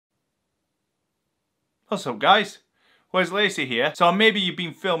What's up guys? Wes Lacey here. So maybe you've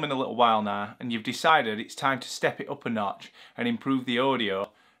been filming a little while now and you've decided it's time to step it up a notch and improve the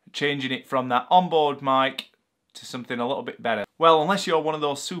audio, changing it from that onboard mic to something a little bit better. Well, unless you're one of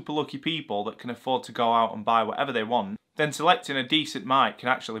those super lucky people that can afford to go out and buy whatever they want, then selecting a decent mic can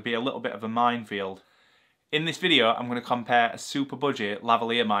actually be a little bit of a minefield. In this video, I'm going to compare a super budget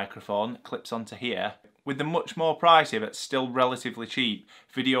lavalier microphone that clips onto here with the much more pricey but still relatively cheap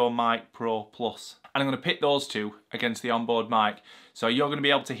VideoMic Pro Plus. And I'm going to pit those two against the onboard mic. So you're going to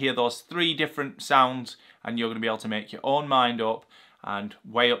be able to hear those three different sounds and you're going to be able to make your own mind up and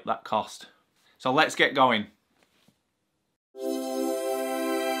weigh up that cost. So let's get going.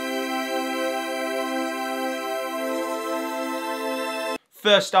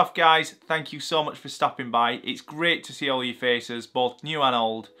 First off guys, thank you so much for stopping by. It's great to see all your faces, both new and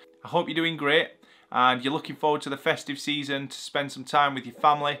old. I hope you're doing great and you're looking forward to the festive season to spend some time with your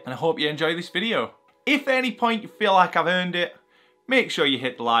family, and I hope you enjoy this video. If at any point you feel like I've earned it, make sure you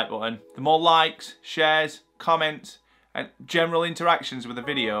hit the like button. The more likes, shares, comments and general interactions with the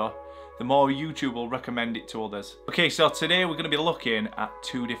video, the more YouTube will recommend it to others. Okay, so today we're going to be looking at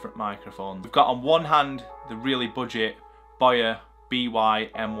two different microphones. We've got on one hand the really budget Doer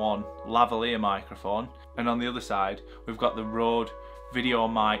BY-M1 lavalier microphone, and on the other side we've got the Rode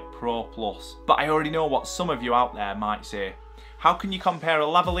VideoMic Pro Plus. But I already know what some of you out there might say. How can you compare a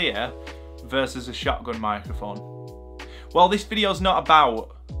lavalier versus a shotgun microphone? Well, this video is not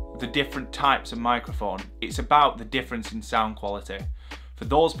about the different types of microphone, it's about the difference in sound quality for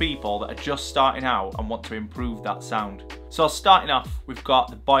those people that are just starting out and want to improve that sound. So starting off, we've got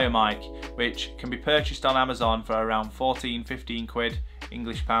the Doer mic, which can be purchased on Amazon for around 14-15 quid,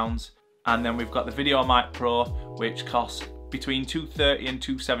 English pounds. And then we've got the VideoMic Pro, which costs between $230 and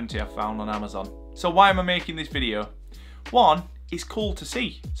 $270 I've found on Amazon. So why am I making this video? One, it's cool to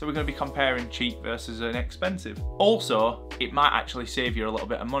see. So we're going to be comparing cheap versus an expensive. Also, it might actually save you a little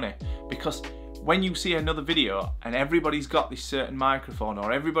bit of money, because when you see another video and everybody's got this certain microphone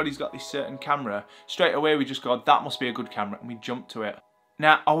or everybody's got this certain camera, straight away we just go, that must be a good camera, and we jump to it.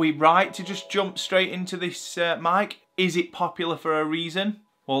 Now, are we right to just jump straight into this mic? Is it popular for a reason?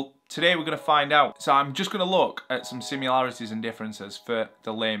 Well, today we're going to find out. So I'm just going to look at some similarities and differences for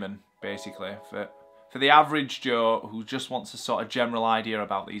the layman, basically. For the average Joe who just wants a sort of general idea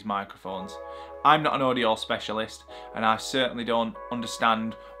about these microphones. I'm not an audio specialist and I certainly don't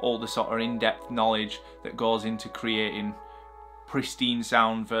understand all the sort of in-depth knowledge that goes into creating pristine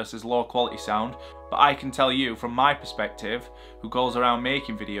sound versus low quality sound, but I can tell you from my perspective, who goes around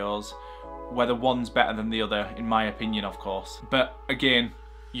making videos, whether one's better than the other, in my opinion of course. But again,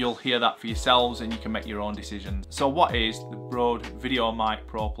 you'll hear that for yourselves and you can make your own decisions. So what is the Rode VideoMic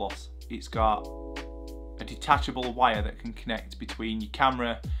Pro Plus? It's got a detachable wire that can connect between your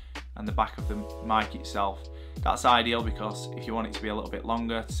camera and the back of the mic itself. That's ideal because if you want it to be a little bit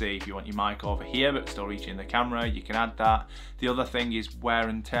longer, say if you want your mic over here but still reaching the camera, you can add that. The other thing is wear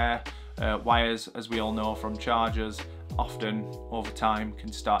and tear. Wires, as we all know from chargers, often over time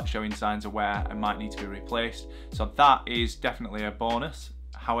can start showing signs of wear and might need to be replaced. So that is definitely a bonus,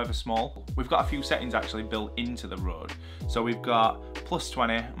 however small. We've got a few settings actually built into the Rode. So we've got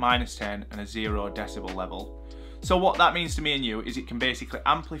 +20, -10 and a 0 decibel level. So what that means to me and you is it can basically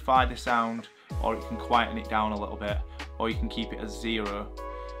amplify the sound, or it can quieten it down a little bit, or you can keep it as 0.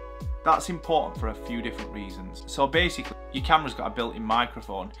 That's important for a few different reasons. So basically, your camera's got a built-in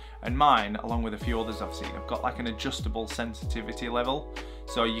microphone, and mine, along with a few others I've seen, have got like an adjustable sensitivity level,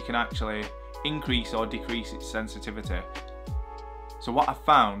 so you can actually increase or decrease its sensitivity. So what I've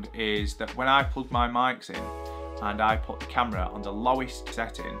found is that when I plug my mics in and I put the camera on the lowest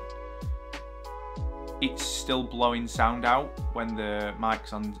setting, it's still blowing sound out when the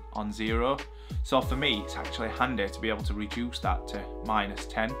mic's on 0. So for me, it's actually handy to be able to reduce that to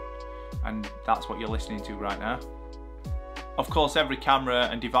 -10, and that's what you're listening to right now. Of course, every camera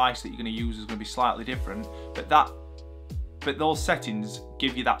and device that you're going to use is going to be slightly different, but those settings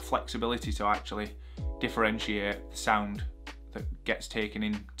give you that flexibility to actually differentiate the sound that gets taken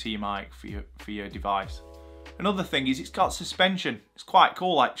into your mic for your device. Another thing is it's got suspension. It's quite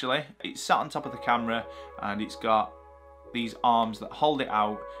cool actually. It's sat on top of the camera and it's got these arms that hold it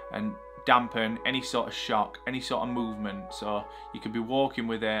out and dampen any sort of shock, any sort of movement. So you could be walking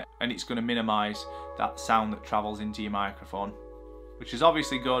with it and it's going to minimise that sound that travels into your microphone, which is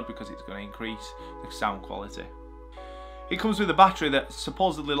obviously good because it's going to increase the sound quality. It comes with a battery that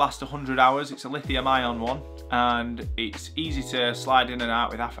supposedly lasts 100 hours. It's a lithium-ion one, and it's easy to slide in and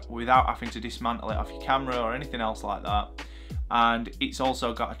out without having to dismantle it off your camera or anything else like that. And it's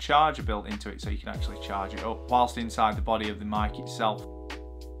also got a charger built into it, so you can actually charge it up whilst inside the body of the mic itself.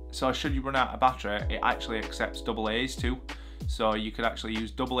 So should you run out of battery, it actually accepts AA's too. So you could actually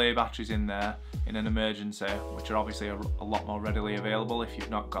use AA batteries in there in an emergency, which are obviously a lot more readily available if you've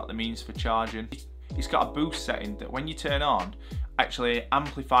not got the means for charging. It's got a boost setting that when you turn on, actually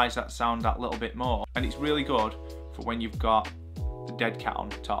amplifies that sound that little bit more. And it's really good for when you've got the dead cat on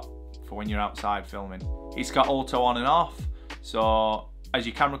top, for when you're outside filming. It's got auto on and off, so as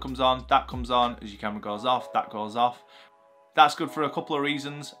your camera comes on, that comes on. As your camera goes off, that goes off. That's good for a couple of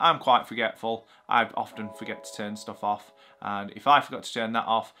reasons. I'm quite forgetful. I often forget to turn stuff off. And if I forgot to turn that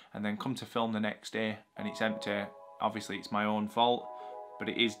off and then come to film the next day and it's empty, obviously it's my own fault. But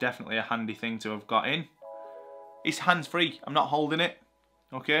it is definitely a handy thing to have got in. It's hands-free. I'm not holding it,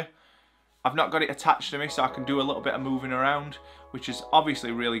 okay? I've not got it attached to me, so I can do a little bit of moving around, which is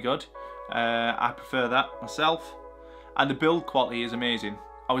obviously really good. I prefer that myself. And the build quality is amazing.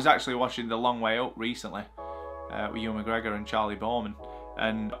 I was actually watching The Long Way Up recently with Ewan McGregor and Charlie Bowman,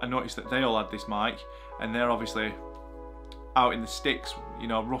 and I noticed that they all had this mic, and they're obviously out in the sticks, you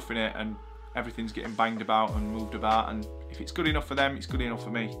know, roughing it, and everything's getting banged about and moved about, and if it's good enough for them, it's good enough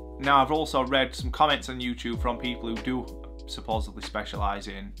for me. Now, I've also read some comments on YouTube from people who do supposedly specialise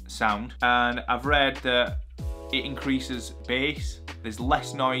in sound, and I've read that it increases bass, there's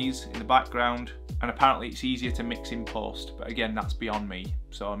less noise in the background, and apparently it's easier to mix in post, but again, that's beyond me,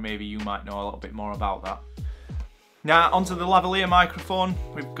 so maybe you might know a little bit more about that. Now, onto the lavalier microphone.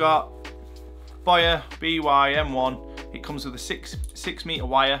 We've got Doer BY-M1. It comes with a 6 metre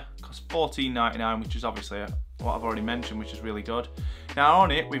wire, costs $14.99, which is obviously what I've already mentioned, which is really good. Now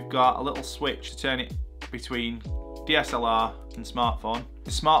on it, we've got a little switch to turn it between DSLR and smartphone. The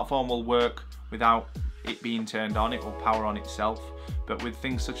smartphone will work without it being turned on, it will power on itself. But with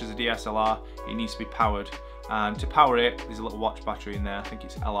things such as a DSLR, it needs to be powered. And to power it, there's a little watch battery in there, I think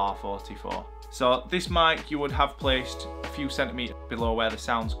it's LR44. So this mic you would have placed a few centimetres below where the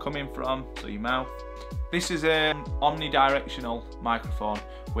sound's coming from, so your mouth. This is an omnidirectional microphone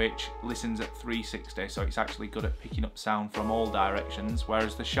which listens at 360, so it's actually good at picking up sound from all directions,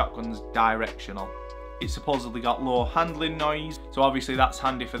 whereas the shotgun's directional. It's supposedly got low handling noise, so obviously that's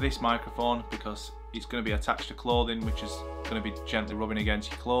handy for this microphone because it's going to be attached to clothing, which is going to be gently rubbing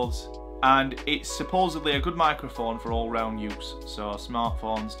against your clothes. And it's supposedly a good microphone for all-round use, so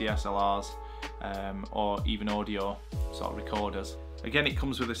smartphones, DSLRs, or even audio sort of recorders. Again, it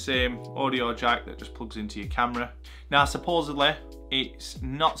comes with the same audio jack that just plugs into your camera. Now, supposedly, it's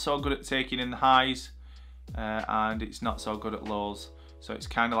not so good at taking in the highs, and it's not so good at lows, so it's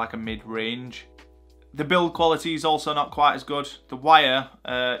kind of like a mid-range. The build quality is also not quite as good. The wire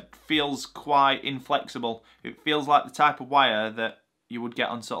feels quite inflexible. It feels like the type of wire that you would get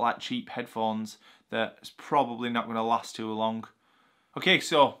on sort of like cheap headphones that's probably not going to last too long. Okay,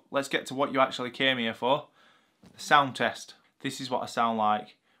 so let's get to what you actually came here for. The sound test. This is what I sound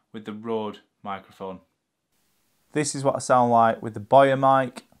like with the Rode microphone. This is what I sound like with the Doer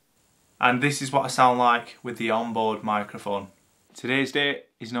mic. And this is what I sound like with the onboard microphone. Today's date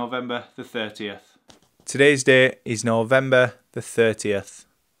is November the 30th. Today's date is November the 30th.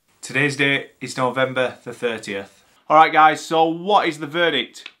 Today's date is November the 30th. Alright guys, so what is the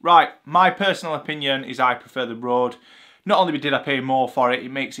verdict? Right, my personal opinion is I prefer the Rode. Not only did I pay more for it,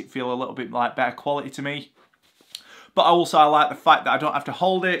 it makes it feel a little bit like better quality to me. But also I like the fact that I don't have to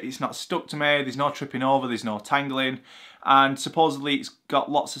hold it, it's not stuck to me, there's no tripping over, there's no tangling. And supposedly it's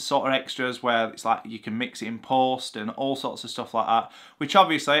got lots of sort of extras where it's like you can mix it in post and all sorts of stuff like that. Which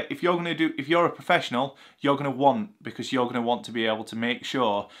obviously, if you're a professional, you're going to want, because you're going to want to be able to make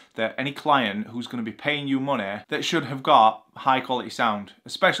sure that any client who's going to be paying you money that should have got high quality sound,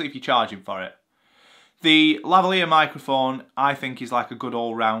 especially if you're charging for it. The lavalier microphone, I think, is like a good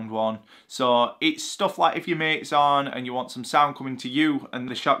all-round one. So it's stuff like if your mate's on and you want some sound coming to you and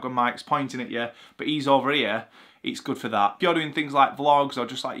the shotgun mic's pointing at you, but he's over here, it's good for that. If you're doing things like vlogs or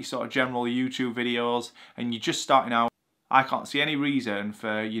just like your sort of general YouTube videos and you're just starting out, I can't see any reason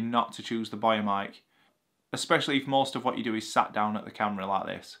for you not to choose the Doer mic, especially if most of what you do is sat down at the camera like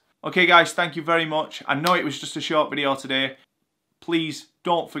this. Okay guys, thank you very much. I know it was just a short video today. Please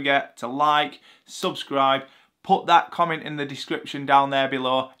don't forget to like, subscribe, put that comment in the description down there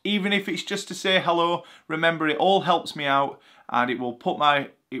below. Even if it's just to say hello, remember it all helps me out and it will put my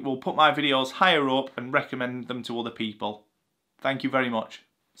videos higher up and recommend them to other people. Thank you very much.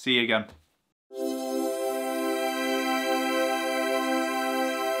 See you again.